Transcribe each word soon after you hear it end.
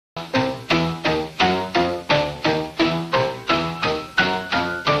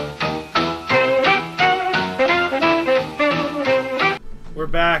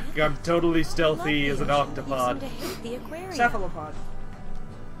back. I'm totally stealthy as an octopod. Cephalopod.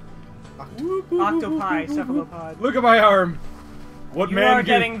 Octopi, cephalopod. Look at my arm. What You man are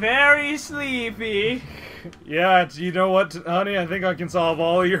getting very sleepy. Yeah, you know what, honey? I think I can solve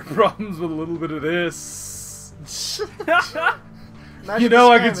all of your problems with a little bit of this. You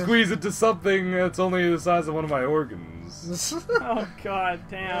know I can squeeze it to something that's only the size of one of my organs. Oh god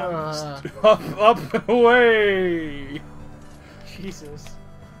damn. Up and away! Jesus.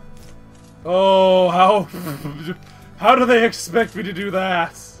 Oh, how do they expect me to do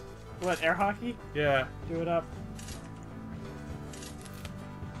that? What, air hockey? Yeah. Do it up.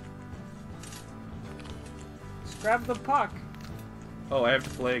 Just grab the puck. Oh, I have to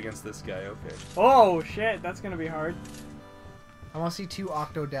play against this guy, okay. Oh shit, that's gonna be hard. I want to see two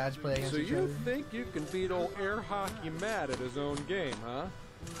Octodads play against each other. So you think you can beat old Air Hockey Matt at his own game, huh?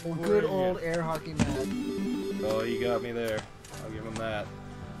 Oh, good old Air Hockey Matt. Oh, you got me there. I'll give him that.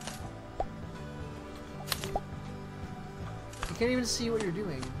 You can't even see what you're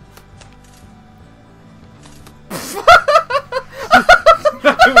doing.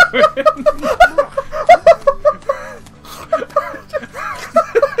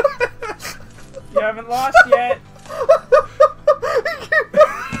 You haven't lost yet.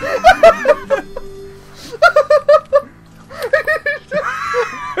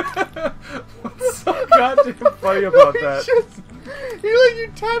 What's so goddamn funny about that?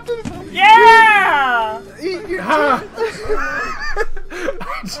 You tapped it. Yeah!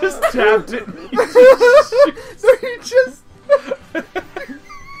 I just tapped it.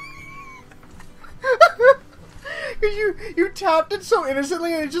 You tapped it so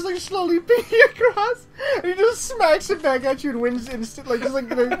innocently, and it just like slowly pinging across, and he just smacks it back at you and wins instant. Like just like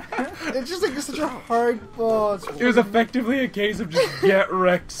it's just like such a hard ball. It was effectively a case of just get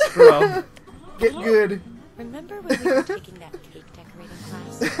wrecked, scrub. Get good. Remember when we were taking that cake decorating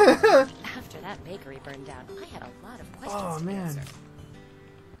class? After that bakery burned down, I had a lot of questions. Oh man. To answer.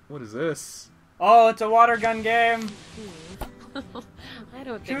 What is this? Oh, it's a water gun game. I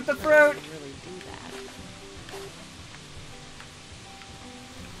don't Shoot think the I fruit. can really do that.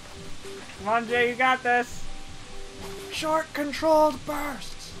 Come on, Jay, you got this. Short controlled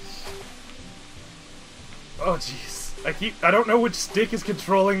bursts. Oh jeez. I don't know which stick is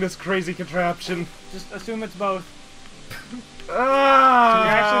controlling this crazy contraption. Just assume it's both. Ah!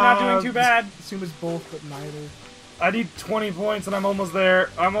 You're actually not doing too bad. Assume it's both, but neither. I need 20 points and I'm almost there.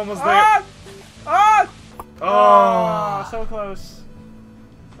 I'm almost Ah! Ah! there. Oh! So close.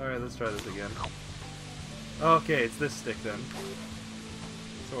 Alright, let's try this again. Okay, it's this stick then.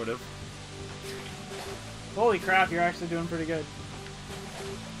 Sort of. Holy crap, you're actually doing pretty good.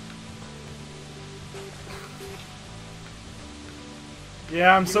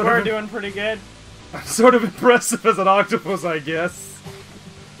 Yeah, I'm You were doing pretty good. I'm sort of impressive as an octopus, I guess.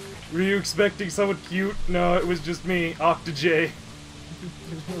 Were you expecting someone cute? No, it was just me, Octoj.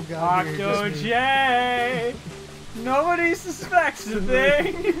 There's no God here, just me. Octoj! Nobody suspects a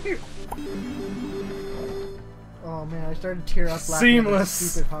thing! Oh man, I started to tear up laughing Seamless. at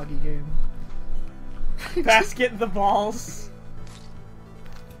this stupid hockey game. Basket the balls.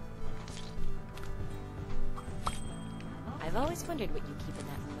 I've always wondered what you keep in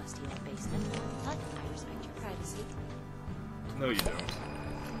that musty old basement, but I respect your privacy. No, you don't.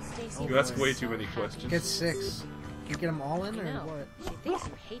 Stacy You ask was way so too many happy. questions. Get 6. You get them all in, or No, what? she thinks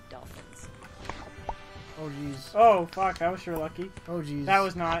you hate dolphins. Oh jeez. Oh, fuck, that was sure lucky. Oh jeez. That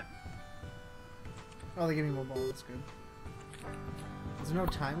was not. Oh, they gave me more ball. That's good. Is there no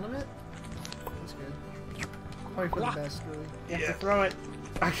time limit? That's good. Probably for the best, really. You have to throw it.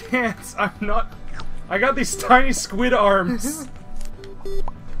 I can't. I'm not. I got these tiny squid arms.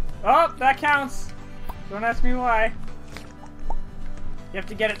 Oh, that counts. Don't ask me why. You have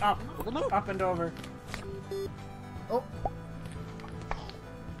to get it up. Up and over. Oh.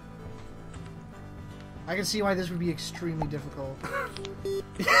 I can see why this would be extremely difficult.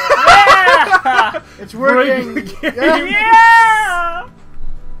 Yeah! It's working! Breaking the game. Yeah!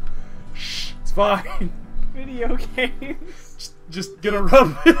 Shh, it's fine. Video games. Just gonna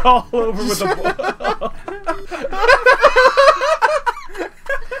rub it all over with a ball.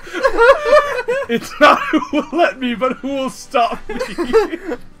 It's not who will let me, but who will stop me.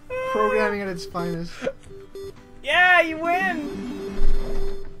 Programming at its finest. Yeah, you win!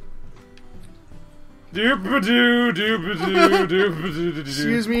 Doop-a-doo, doop-a-doo, doop-a-doo-doo-doo.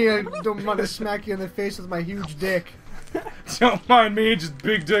 Excuse me, I don't want to smack you in the face with my huge dick. Don't mind me, just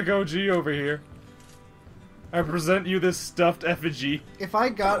Big Dick OG over here. I present you this stuffed effigy. If I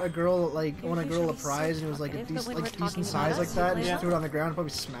got a girl, like, won a girl a prize and it was like a decent size like that, and she threw it on the ground, I'd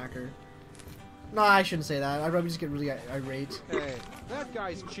probably smack her. Nah, I shouldn't say that. I'd probably just get really irate. Hey, that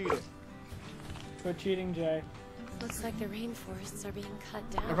guy's cheating. Quit cheating, Jay. Looks like the rainforests are being cut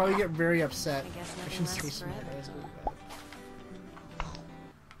down. I'd probably get very upset. I guess I nothing shouldn't say lasts something forever. like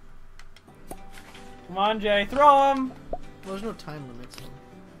that. Come on, Jay, throw him! Well, there's no time limit, so...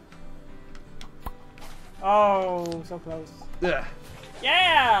 Oh, so close. Yeah.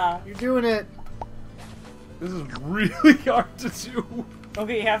 Yeah! You're doing it! This is really hard to do.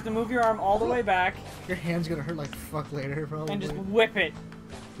 Okay, you have to move your arm all the way back Your hand's gonna hurt like fuck later, probably. and just whip it.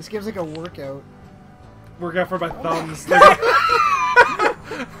 This game's like a workout. Work out for my thumbs.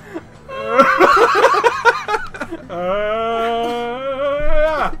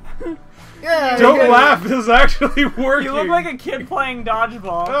 Yeah! Don't laugh, this is actually working. You look like a kid playing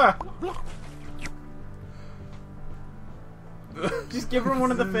dodgeball. Ah. Just give her one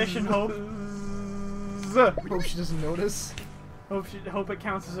of the fish and hope. Hope she doesn't notice. Hope it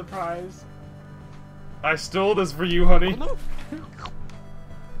counts as a prize. I stole this for you, honey.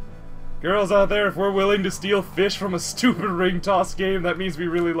 Girls out there, if we're willing to steal fish from a stupid ring toss game, that means we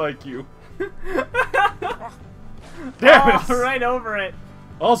really like you. Damn it! Oh, right over it.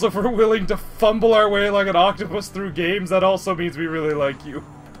 Also, if we're willing to fumble our way like an octopus through games, that also means we really like you.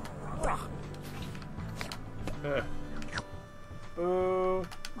 Ooh.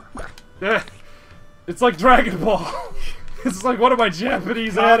 It's like Dragon Ball. It's like one of my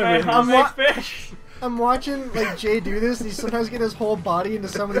Japanese animes. I'll make fish. I'm watching like Jay do this, and he's sometimes getting his whole body into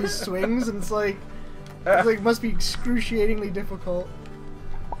some of these swings, and it's like must be excruciatingly difficult.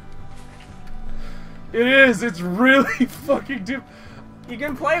 It is. It's really fucking You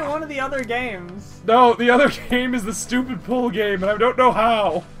can play one of the other games. No, the other game is the stupid pull game, and I don't know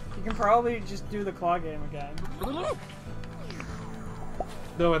how. You can probably just do the claw game again.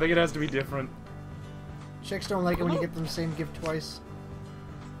 No, I think it has to be different. Chicks don't like it when you get them the same gift twice.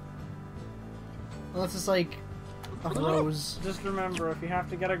 Unless it's like a rose. Just remember, if you have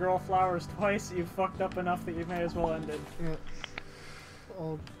to get a girl flowers twice, you've fucked up enough that you may as well end it. Yeah.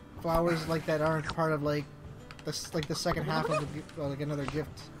 Well, flowers like that aren't part of like the second half of the, like another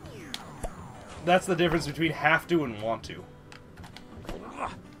gift. That's the difference between have to and want to.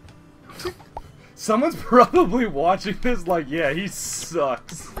 Someone's probably watching this like, yeah, he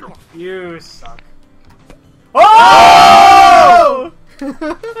sucks. You suck. Oh!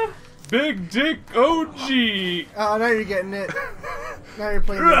 Big Dick OG. Oh, now you're getting it. Now you're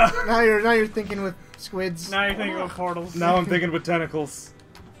playing. Now you're thinking with squids. Now you're thinking of portals. Now I'm thinking with tentacles.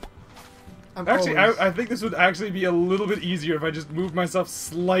 Actually, I think this would actually be a little bit easier if I just moved myself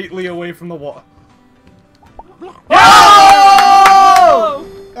slightly away from the wall. Oh!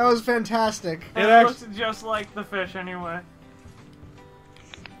 That was fantastic. And it looks just like the fish anyway.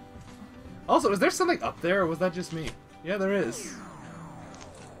 Also, is there something up there, or was that just me? Yeah, there is.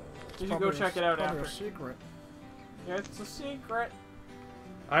 You should go check it out after. A secret. Yeah, it's a secret.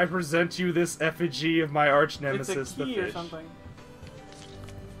 I present you this effigy of my arch nemesis, It's a the key fish. or something.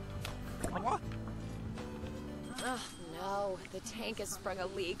 Oh no, the tank has sprung a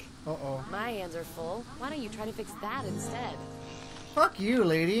leak. Uh-oh. My hands are full. Why don't you try to fix that instead? Fuck you,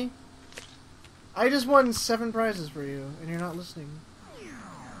 lady. I just won 7 prizes for you, and you're not listening.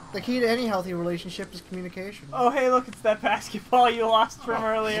 The key to any healthy relationship is communication. Oh, hey, look, it's that basketball you lost from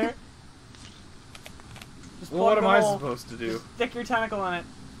earlier. Just Well, what plug am the I hole. supposed to do? Stick your tentacle in it.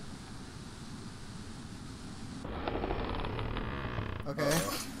 Okay.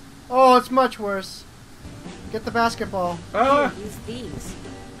 Oh, it's much worse. Get the basketball. Ah! Use these.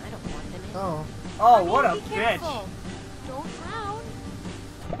 I don't want them in. Oh. Oh, what a Be bitch. careful. Don't drown.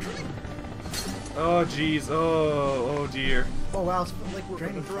 Oh, jeez. Oh dear. Oh wow, it's like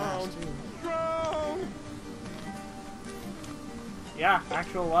draining fast too. Yeah,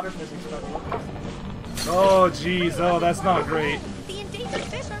 actual water physics stuff. Oh, jeez. Oh, that's not great. The endangered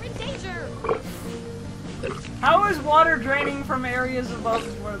fish are in danger. How is water draining from areas above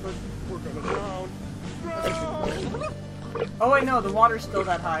where the... We're gonna drown. Oh wait, no, the water's still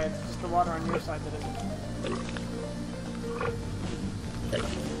that high. It's just the water on your side that isn't.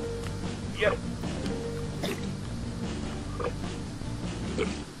 Yep.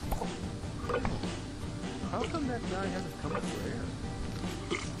 How come that guy hasn't come up for air?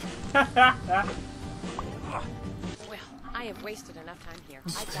 Well, I have wasted enough time here.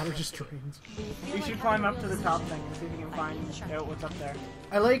 This I've got water work just to do. drains. Do you feel You like should having climb a up to the real top solution? thing and see if you can find out what's up there.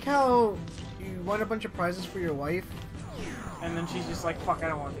 I like how you won a bunch of prizes for your wife. And then she's just like, fuck, I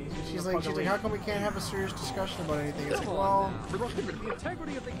don't want these. She's like, how come we can't have a serious discussion about anything? It's like, well, The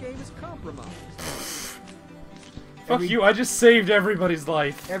integrity of the game is compromised. Fuck you, I just saved everybody's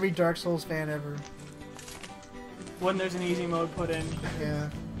life. every Dark Souls fan ever. When there's an easy mode put in. Yeah.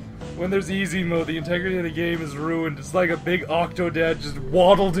 When there's easy mode, the integrity of the game is ruined. It's like a big Octodad just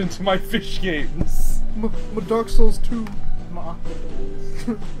waddled into my fish games. My Dark Souls 2. My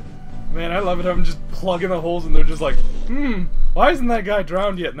Octodad. Man, I love it. I'm just plugging the holes and they're just like, why isn't that guy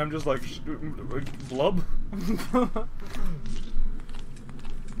drowned yet? And I'm just like, blub?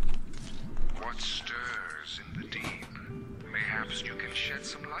 What stirs in the deep? Mayhaps you can shed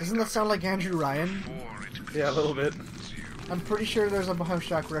some light. Doesn't that sound like Andrew Ryan? Yeah, a little bit. I'm pretty sure there's a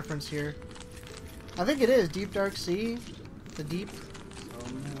Bioshock reference here. I think it is. Deep Dark Sea. The deep.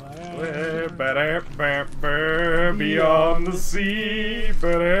 Beyond the sea,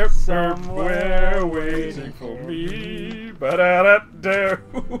 somewhere waiting for me.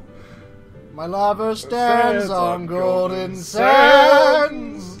 My lover stands on golden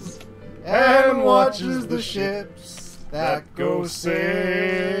sands and watches the ships that go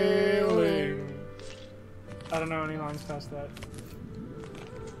sailing. I don't know any lines past that.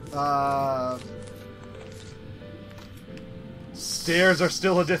 Stairs are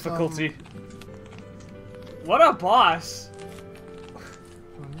still a difficulty. What a boss!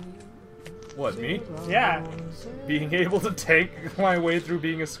 What, me? Yeah. Being able to tank my way through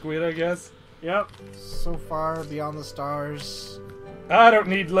being a squid, I guess? Yep. So far beyond the stars. I don't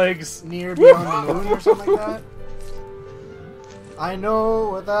need legs. Near beyond the moon or something like that. I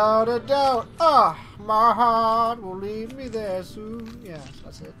know without a doubt, my heart will lead me there soon. Yeah,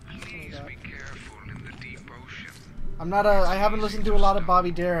 that's it. Please be careful in the deep ocean. I haven't listened to a lot of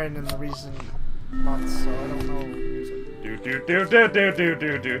Bobby Darin in the recent months, so I don't know music.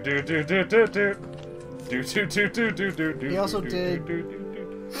 He also did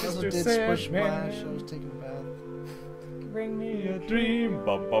Splish Splash. I was taking a bath. Bring me A dream.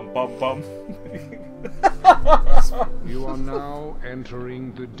 Bum bum bum bum. You are now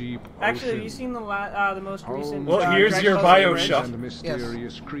entering the deep ocean. Actually, have you seen the most recent? Well, here's Dragon your Ball Z Bioshock. And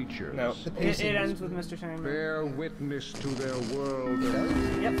mysterious creatures. No. The It pacing ends was- with Mr. Sandman. Bear witness to their world.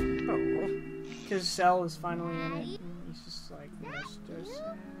 Yep. Because Cell is finally in it. And he's just like Mr.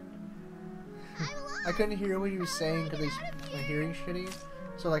 Sandman. I couldn't hear what he was saying because my hearing's shitty.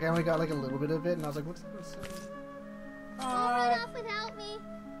 So like I only got like a little bit of it, and I was like, "What's this?" Don't run off without me.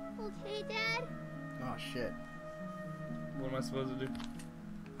 Okay, Dad? Oh shit! What am I supposed to do?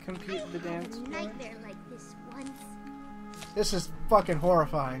 Compete the dance. A nightmare like this once. This is fucking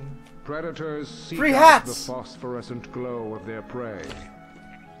horrifying. Predators seek Free out the hats! phosphorescent glow of their prey.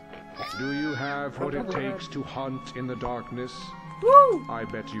 Do you have what it takes to hunt in the darkness? Woo! I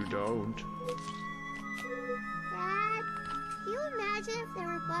bet you don't. Dad, can you imagine if there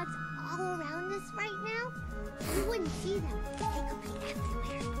were bugs all around us right now? You wouldn't see them. They could be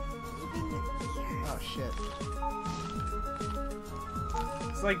everywhere. Even your ears. Oh shit!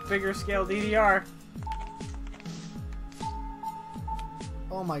 It's like bigger scale DDR.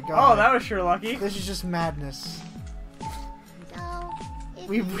 Oh my god! Oh, that was sure lucky. This is just madness. So, if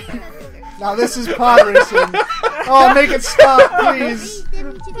We- you have a bigger Now this is pod racing. Oh, make it stop, please! need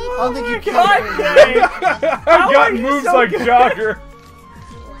them to be I don't think you can. God, Jay! I've are got you moves so like good? Jogger.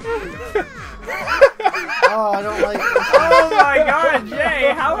 Oh, I don't like this. Oh my god,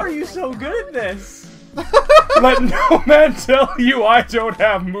 Jay! How are you so good at this? Let no man tell you I don't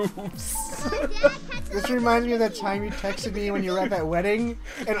have moves. This reminds me of that time you texted me when you were at that wedding,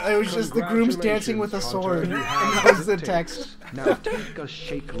 and it was just the groom's dancing with a sword. And that was the text. Now take a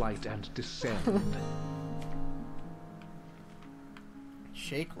shake light and descend.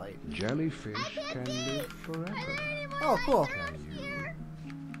 Shake light. Jellyfish can live forever. Oh, cool. Can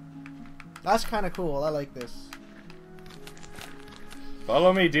you? That's kind of cool. I like this.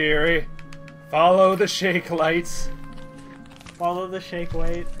 Follow me, dearie. Follow the shake lights. Follow the shake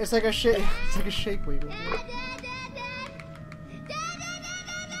weight. It's like a shake. It's like a shake weight.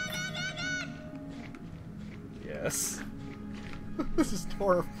 Yes. This is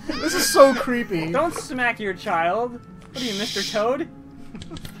horrible. This is so creepy. Don't smack your child. What are you, Mr. Toad?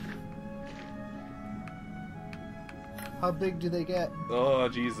 How big do they get? Oh,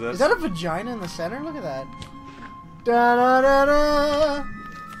 Jesus. Is that a vagina in the center? Look at that. Da da da da.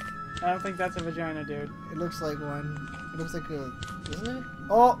 I don't think that's a vagina, dude. It looks like one. It looks like a. Isn't it?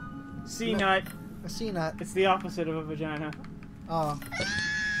 Oh, C-nut. a C nut. It's the opposite of a vagina. Oh,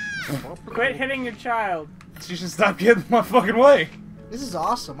 Quit hitting your child. You should stop getting in my fucking way. this is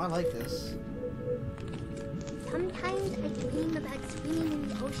awesome. I like this. Sometimes I dream about swimming in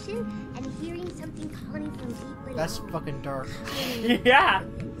the ocean and hearing something calling from deep below. That's fucking dark. Yeah.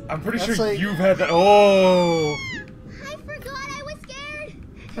 I'm pretty That's sure like- you've had that. Oh. I forgot I was scared.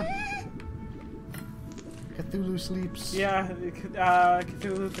 Cthulhu sleeps. Yeah,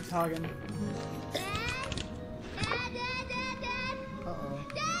 Cthulhu Patagon. Uh oh.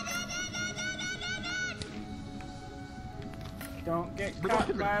 Don't get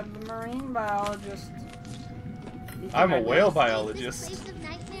caught by the marine biologist. I'm a whale This biologist. place of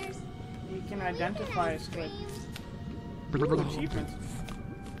nightmares. He can identify a squid. Achievements.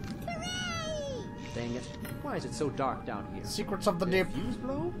 Hooray! Dang it. Why is it so dark down here? Secrets of the deep. Fuse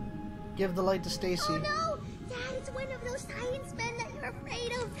blow? Give the light to Stacy. Oh no! Dad, it's one of those science men that you're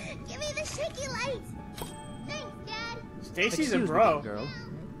afraid of. Give me the shaky lights. Thanks, Dad. Stacy's a Excuse me, bro. girl.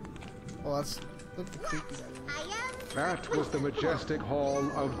 Well, that's look at the creepy guy. I am. That was the majestic hall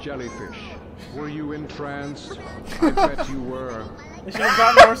of jellyfish. Were you entranced? I bet you were. They should have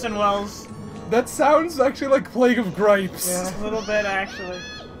gotten Orson Welles. That sounds actually like Plague of Gripes. Yeah. A little bit, actually.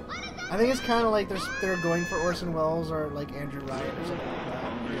 I think it's kind of like they're going for Orson Welles or like Andrew Ryan or something like that.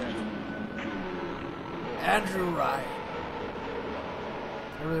 Andrew Ryan.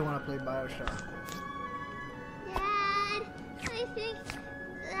 I really want to play Bioshock. Dad, I think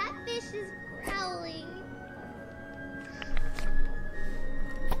that fish is growling.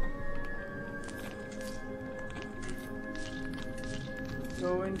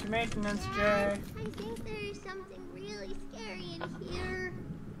 Go into maintenance, Jay. Dad, I think there is something really scary in here.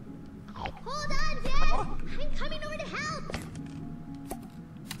 Hold on, Dad! I'm coming over to help!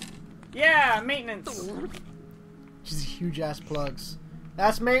 Yeah, maintenance. She's huge ass plugs.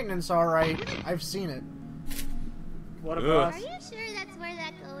 That's maintenance, alright. I've seen it. What a Ugh. boss. Are you sure that's where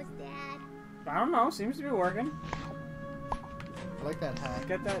that goes, Dad? I don't know. Seems to be working. I like that hat.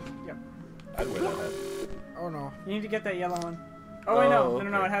 Get that. Yep. I'd wear that hat. Oh no. You need to get that yellow one. Oh wait, no, Oh,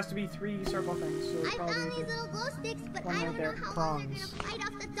 no. okay. It has to be 3 circle things. So it's I probably found these little glow sticks, but One I right don't there. know how long Prongs. they're gonna fight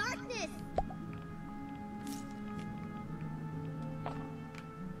off the darkness.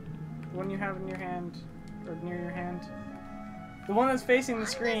 the one you have in your hand, or near your hand. The one that's facing the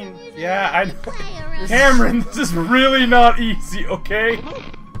screen. Yeah, I know. Play around. Cameron, this is really not easy, okay?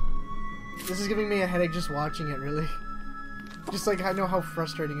 This is giving me a headache just watching it, really. Just like I know how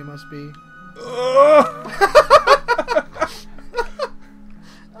frustrating it must be.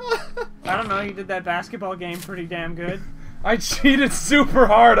 I don't know. You did that basketball game pretty damn good. I cheated super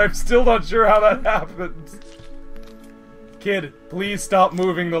hard. I'm still not sure how that happened. Kid, please stop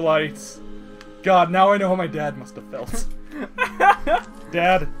moving the lights. God, now I know how my dad must have felt.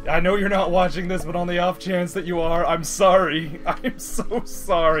 Dad, I know you're not watching this, but on the off chance that you are, I'm sorry. I'm so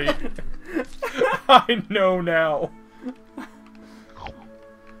sorry. I know now.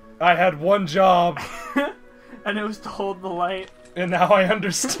 I had one job, And it was to hold the light. and now I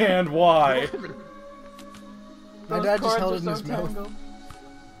understand why. My Those dad just cords held are it in so his mouth. tangled.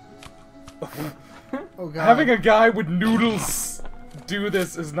 Oh god. Having a guy with noodles do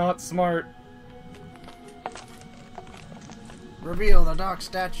this is not smart. Reveal the dark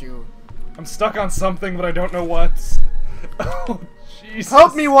statue. I'm stuck on something, but I don't know what. Oh, Jesus.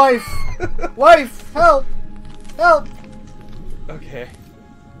 Help me, wife! Wife, help! Help! Okay.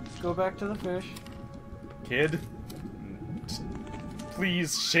 Go back to the fish. Kid,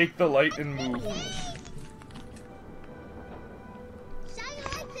 please shake the light and move. Shine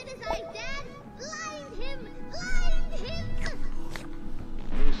lights in his eyes, Dad! Blind him! Blind him!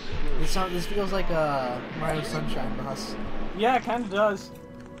 This feels like a Mario Sunshine boss. Yeah, it kind of does.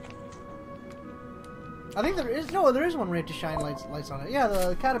 I think there is one where you have to shine lights on it. Yeah,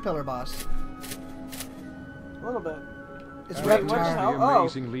 the caterpillar boss. A little bit. It's Wait, Reptar. what's The how? Oh.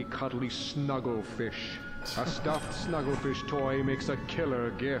 amazingly cuddly Snugglefish. A stuffed Snugglefish toy makes a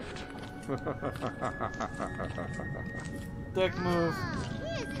killer gift. Dick move. Oh,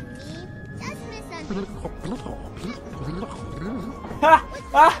 he isn't mean. Just misunderstood. Ha!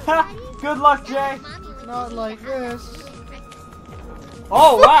 Ha! Ha! Good luck, Jay. Mommy would Not be like happy this. to be pregnant.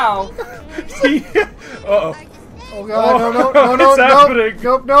 Oh wow! Uh-oh. Oh god, no, no, no, no, What's no, happening?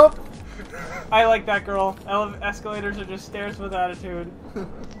 nope, nope. I like that girl. Escalators are just stairs with attitude. Lift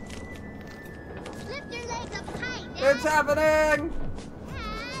your legs up high, Dad. It's happening!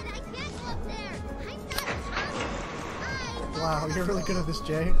 Dad, I can't go up there. I'm not tough. Wow, you're really good at this,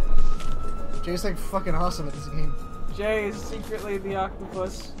 Jay. Jay's like fucking awesome at this game. Jay is secretly the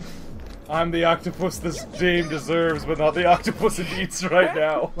octopus. I'm the octopus this game deserves, but not the octopus it eats right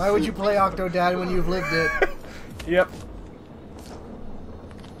now. Why would you play Octodad when you've lived it? Yep.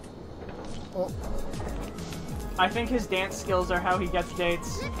 Oh, I think his dance skills are how he gets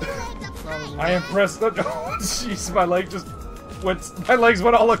dates. Lift your legs up high. I am pressed. Oh, jeez, my leg just went. My legs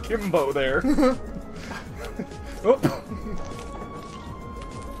went all akimbo there. Oh.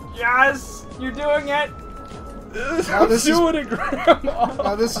 Yes! You're doing it! I'm this is- doing it, Grandma.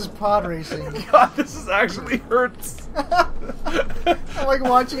 now this is pod racing. God, this is actually hurts. I like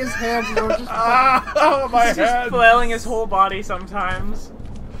watching his hands, you know, just Ah, my He's just head. flailing his whole body sometimes.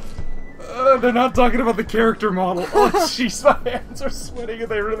 They're not talking about the character model. Oh, jeez, my hands are sweating and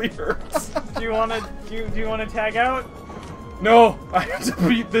they really hurt. Do you wanna tag out? No, I have to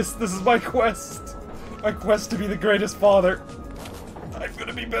beat this. This is my quest. My quest to be the greatest father. I'm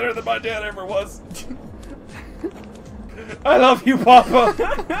gonna be better than my dad ever was. I love you,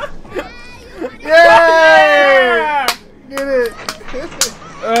 Papa. Yay! Yeah! Get it.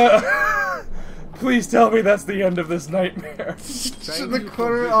 Please tell me that's the end of this nightmare. In the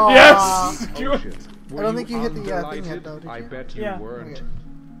corner. Aw. Yes! Oh, shit. I don't think you hit the thing Undelighted? yet, though, did I you? bet you Yeah. weren't.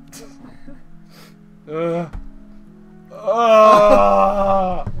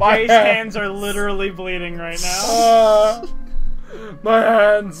 My Jay's hands are literally bleeding right now. My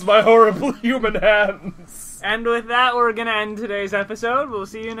hands, my horrible human hands. And with that, we're gonna end today's episode. We'll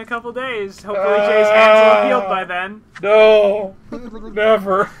see you in a couple days. Hopefully Jay's hands will have healed by then. No,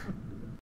 never.